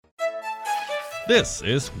This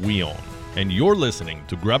is WION, and you're listening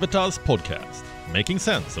to Gravitas podcast, making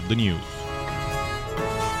sense of the news.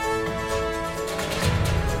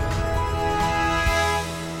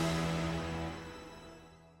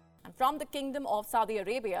 And from the Kingdom of Saudi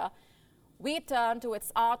Arabia, we turn to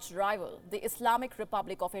its arch-rival, the Islamic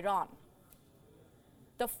Republic of Iran.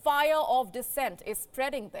 The fire of dissent is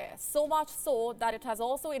spreading there, so much so that it has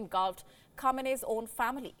also engulfed Khamenei's own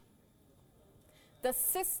family. The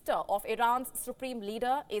sister of Iran's supreme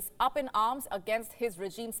leader is up in arms against his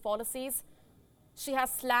regime's policies. She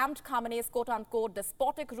has slammed Khamenei's quote-unquote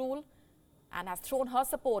despotic rule and has thrown her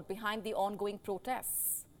support behind the ongoing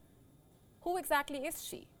protests. Who exactly is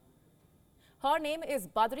she? Her name is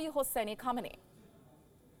Badri Hosseini Khamenei.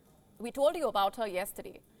 We told you about her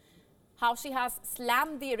yesterday, how she has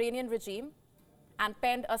slammed the Iranian regime and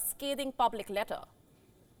penned a scathing public letter.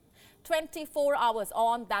 24 hours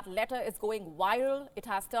on, that letter is going viral. It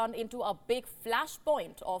has turned into a big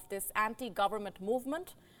flashpoint of this anti-government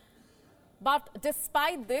movement. But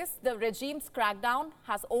despite this, the regime's crackdown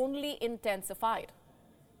has only intensified.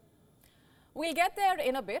 We'll get there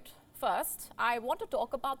in a bit. First, I want to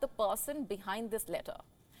talk about the person behind this letter,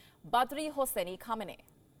 Badri Hosseini Khamenei.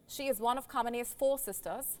 She is one of Khamenei's 4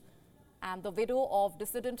 sisters and the widow of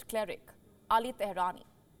dissident cleric Ali Tehrani.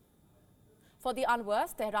 For the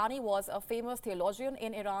unversed, Tehrani was a famous theologian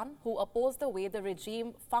in Iran who opposed the way the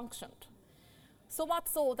regime functioned. So much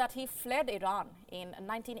so that he fled Iran in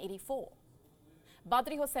 1984.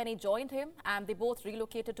 Badri Hosseini joined him and they both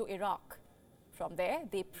relocated to Iraq. From there,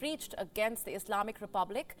 they preached against the Islamic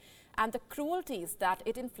Republic and the cruelties that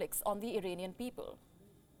it inflicts on the Iranian people.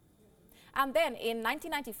 And then in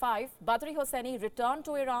 1995, Badri Hosseini returned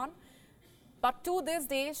to Iran, but to this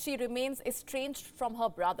day, she remains estranged from her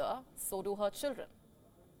brother, so do her children.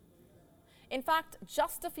 In fact,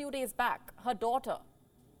 just a few days back, her daughter,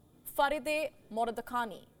 Farideh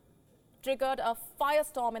Moraddakhani, triggered a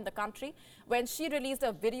firestorm in the country when she released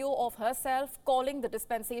a video of herself calling the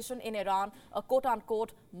dispensation in Iran a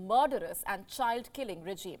quote-unquote murderous and child-killing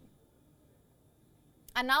regime.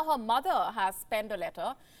 And now her mother has penned a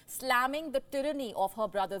letter slamming the tyranny of her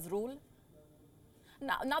brother's rule.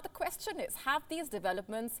 Now the question is, have these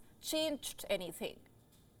developments changed anything?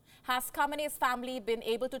 Has Khamenei's family been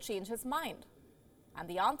able to change his mind? And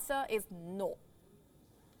the answer is no.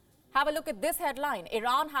 Have a look at this headline.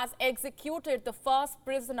 Iran has executed the first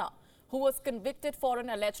prisoner who was convicted for an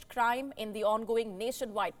alleged crime in the ongoing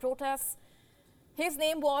nationwide protests. His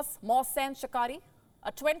name was Mohsen Shakari,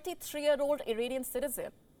 a 23-year-old Iranian citizen.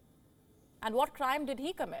 And what crime did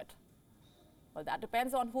he commit? Well, that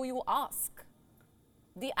depends on who you ask.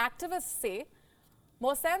 The activists say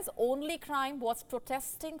Mohsen's only crime was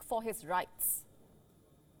protesting for his rights.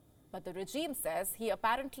 But the regime says he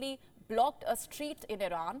apparently blocked a street in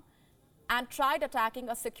Iran and tried attacking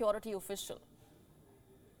a security official.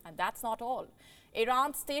 And that's not all.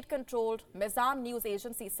 Iran's state-controlled Mizan news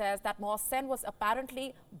agency says that Mohsen was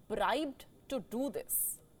apparently bribed to do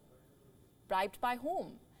this. Bribed by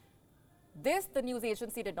whom? This the news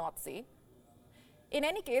agency did not say. In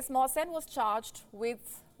any case, Mohsen was charged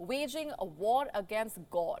with waging a war against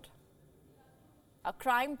God, a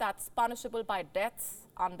crime that's punishable by death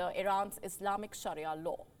under Iran's Islamic Sharia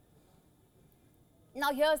law.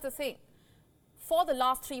 Now, here's the thing. For the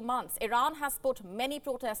last 3 months, Iran has put many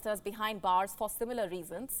protesters behind bars for similar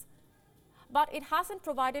reasons, but it hasn't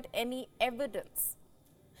provided any evidence.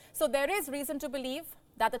 So there is reason to believe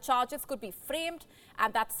that the charges could be framed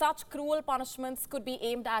and that such cruel punishments could be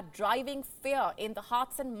aimed at driving fear in the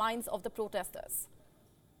hearts and minds of the protesters.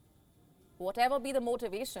 Whatever be the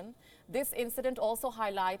motivation, this incident also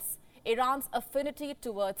highlights Iran's affinity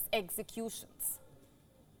towards executions.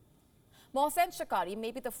 Mohsen Shakari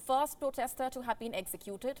may be the first protester to have been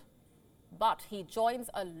executed, but he joins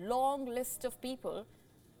a long list of people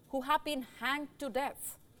who have been hanged to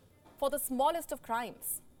death for the smallest of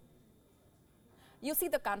crimes. You see,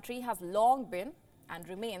 the country has long been and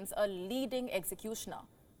remains a leading executioner.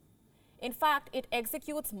 In fact, it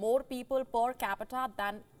executes more people per capita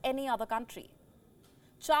than any other country.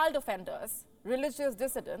 Child offenders, religious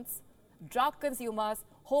dissidents, drug consumers,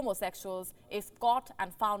 homosexuals, if caught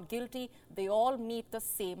and found guilty, they all meet the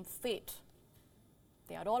same fate.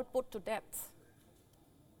 They are all put to death.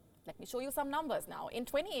 Let me show you some numbers now. In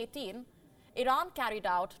 2018, Iran carried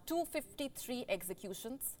out 253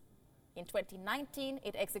 executions. In 2019,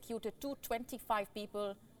 it executed 225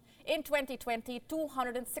 people. In 2020,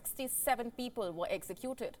 267 people were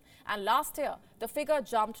executed. And last year, the figure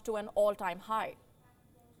jumped to an all-time high.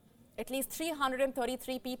 At least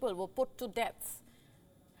 333 people were put to death.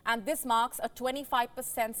 And this marks a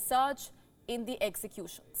 25% surge in the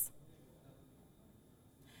executions.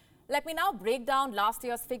 Let me now break down last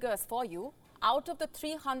year's figures for you. Out of the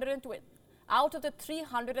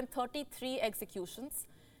 333 executions,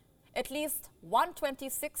 at least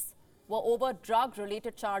 126 were over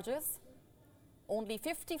drug-related charges. Only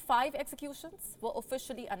 55 executions were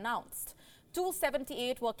officially announced.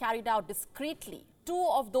 278 were carried out discreetly. 2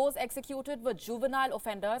 of those executed were juvenile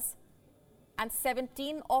offenders, and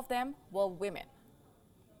 17 of them were women.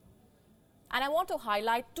 And I want to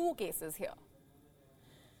highlight 2 cases here.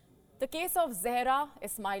 The case of Zehra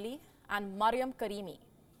Ismaili and Mariam Karimi.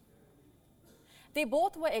 They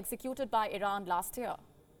both were executed by Iran last year.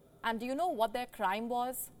 And do you know what their crime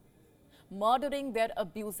was? Murdering their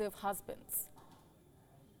abusive husbands.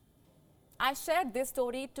 I shared this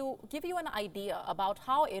story to give you an idea about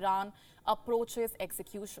how Iran approaches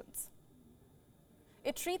executions.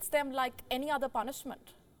 It treats them like any other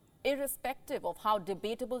punishment, irrespective of how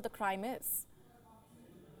debatable the crime is.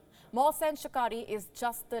 Mohsen Shakari is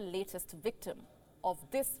just the latest victim of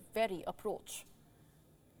this very approach.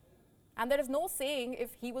 And there is no saying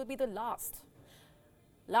if he will be the last.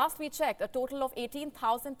 Last we checked, a total of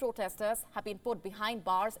 18,000 protesters have been put behind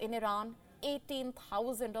bars in Iran,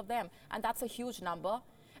 18,000 of them, and that's a huge number.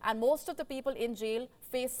 And most of the people in jail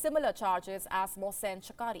face similar charges as Mohsen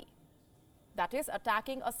Shakari. That is,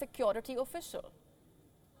 attacking a security official.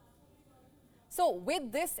 So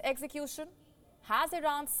with this execution, has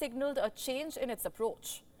Iran signaled a change in its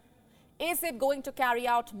approach? Is it going to carry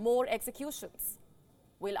out more executions?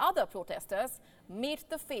 Will other protesters meet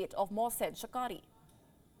the fate of Mohsen Shakari?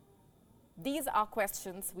 These are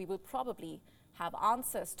questions we will probably have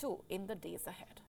answers to in the days ahead.